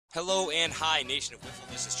Hello and hi, Nation of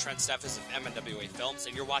Wiffle. This is Trent Steffes of MNWA Films,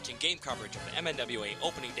 and you're watching game coverage of the MNWA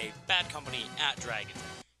Opening Day Bad Company at Dragons.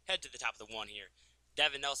 Head to the top of the one here.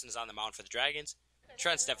 Devin Nelson is on the mound for the Dragons.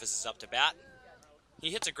 Trent Steffes is up to bat.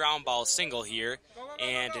 He hits a ground ball single here,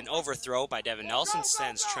 and an overthrow by Devin Nelson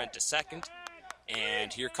sends Trent to second.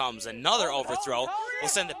 And here comes another overthrow. Will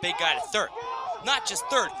send the big guy to third. Not just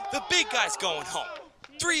third, the big guy's going home.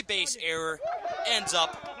 3-base error ends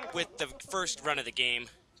up with the first run of the game.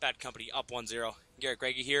 Bad Company up 1-0. Garrett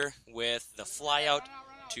Greggy here with the flyout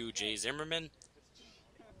to Jay Zimmerman.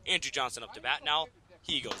 Andrew Johnson up to bat now.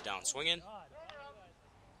 He goes down swinging.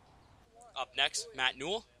 Up next, Matt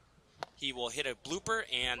Newell. He will hit a blooper,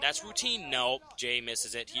 and that's routine. No, Jay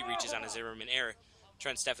misses it. He reaches on a Zimmerman error.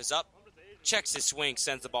 Trent Steffes up, checks his swing,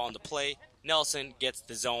 sends the ball into play. Nelson gets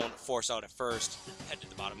the zone, force out at first, head to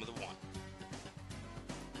the bottom of the one.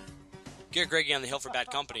 Garrett Greggy on the hill for Bad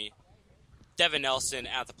Company. Devin Nelson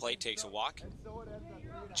at the plate takes a walk.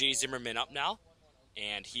 Jay Zimmerman up now,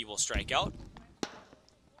 and he will strike out.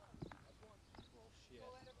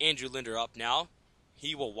 Andrew Linder up now.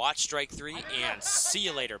 He will watch strike three and see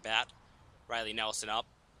you later, bat. Riley Nelson up,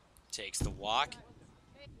 takes the walk.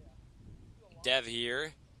 Dev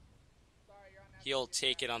here. He'll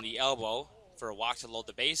take it on the elbow for a walk to load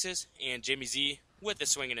the bases. And Jimmy Z with the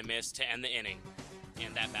swing and a miss to end the inning.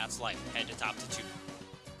 And that bat's life. Head to top to 2.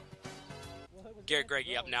 Garrett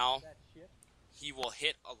Greggy up now. He will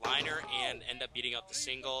hit a liner and end up beating up the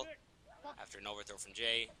single after an overthrow from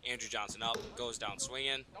Jay. Andrew Johnson up, goes down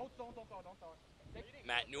swinging.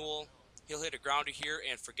 Matt Newell, he'll hit a grounder here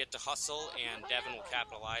and forget to hustle, and Devin will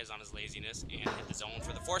capitalize on his laziness and hit the zone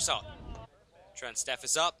for the force out. Trent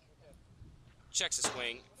Steffes up, checks a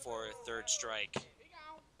swing for a third strike.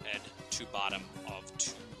 Head to bottom of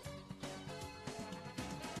 2.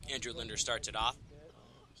 Andrew Linder starts it off.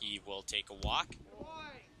 He will take a walk.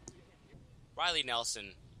 Riley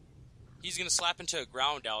Nelson, he's going to slap into a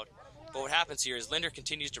ground out, but what happens here is Linder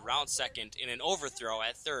continues to round second in an overthrow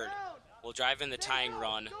at third. Will drive in the tying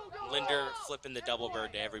run. Linder flipping the double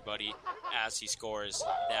bird to everybody as he scores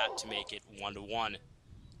that to make it 1-1.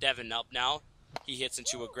 Devin up now. He hits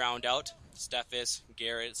into a ground out. Steffes,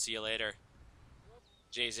 Garrett, see you later.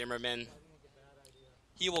 Jay Zimmerman,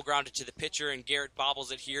 he will ground it to the pitcher, and Garrett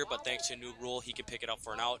bobbles it here, but thanks to a new rule, he can pick it up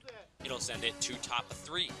for an out. It'll send it to top of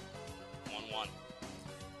 3. 1-1.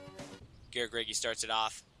 Garrett Greggy starts it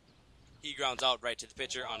off. He grounds out right to the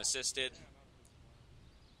pitcher unassisted.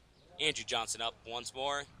 Andrew Johnson up once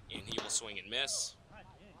more, and he will swing and miss.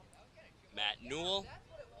 Matt Newell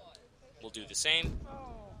will do the same.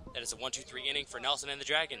 That is a 1-2-3 inning for Nelson and the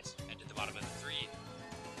Dragons. Head to the bottom of the 3.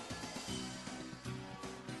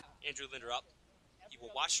 Andrew Linder up. He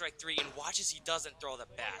will watch strike 3 and watch as he doesn't throw the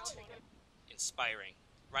bat. Inspiring.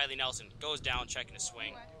 Riley Nelson goes down, checking his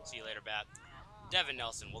swing. See you later, bat. Devin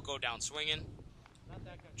Nelson will go down swinging.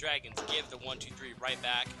 Dragons give the 1-2-3 right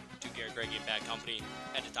back to Garrett Greggy and Bad Company.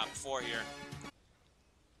 Head to top of 4 here.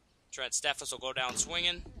 Trent Steffes will go down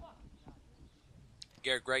swinging.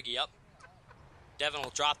 Garrett Greggy up. Devin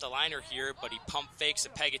will drop the liner here, but he pump fakes a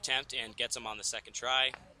peg attempt and gets him on the second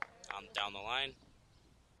try. Down the line.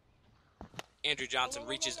 Andrew Johnson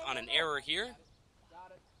reaches on an error here.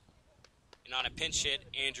 And on a pinch hit,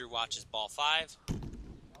 Andrew watches ball 5.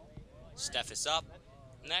 Steffes up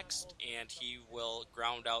next, and he will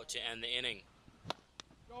ground out to end the inning.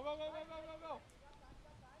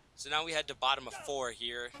 So now we head to bottom of 4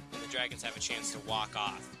 here, and the Dragons have a chance to walk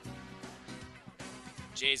off.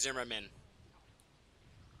 Jay Zimmerman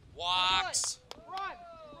walks.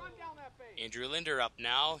 Andrew Linder up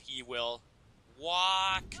now. He will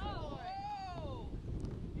walk.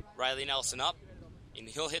 Riley Nelson up, and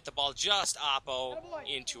he'll hit the ball just oppo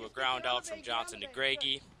into a ground out from Johnson to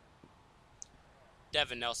Greggy.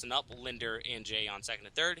 Devin Nelson up, Linder and Jay on second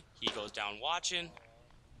and third. He goes down watching.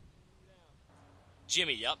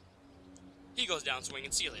 Jimmy up. He goes down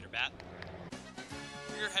swinging. See you later, bat.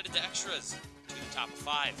 We're headed to extras to the top of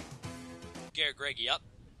 5. Garrett Greggy up.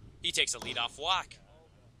 He takes a leadoff walk.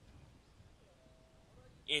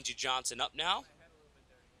 Andrew Johnson up now,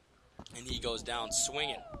 and he goes down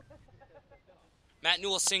swinging. Matt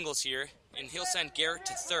Newell singles here, and he'll send Garrett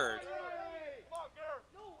to third.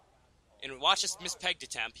 And watch this mispegged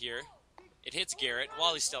attempt here. It hits Garrett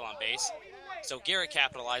while he's still on base. So Garrett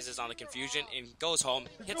capitalizes on the confusion and goes home,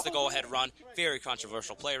 hits the go-ahead run. Very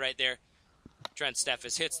controversial play right there. Trent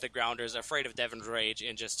Steffes hits the grounders, afraid of Devin's rage,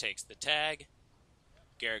 and just takes the tag.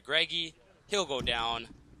 Garrett Greggy, he'll go down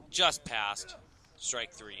just past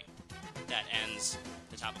strike 3. That ends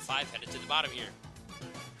the top of 5, headed to the bottom here.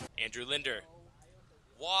 Andrew Linder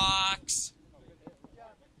walks.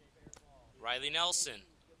 Riley Nelson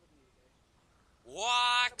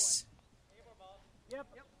Walks.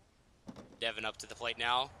 Devin up to the plate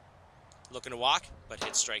now. Looking to walk, but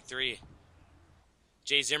hits strike 3.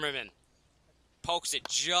 Jay Zimmerman pokes it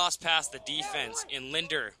just past the defense, and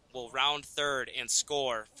Linder will round third and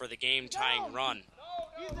score for the game-tying run.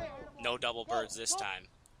 No double birds this time.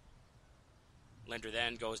 Linder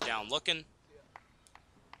then goes down looking.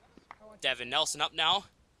 Devin Nelson up now.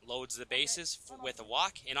 Loads the bases with a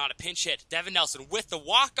walk, and on a pinch hit, Devin Nelson with the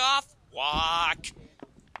walk-off. Walk!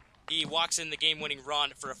 He walks in the game-winning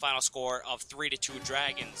run for a final score of 3-2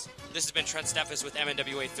 Dragons. This has been Trent Steffes with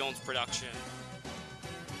MNWA Films Production.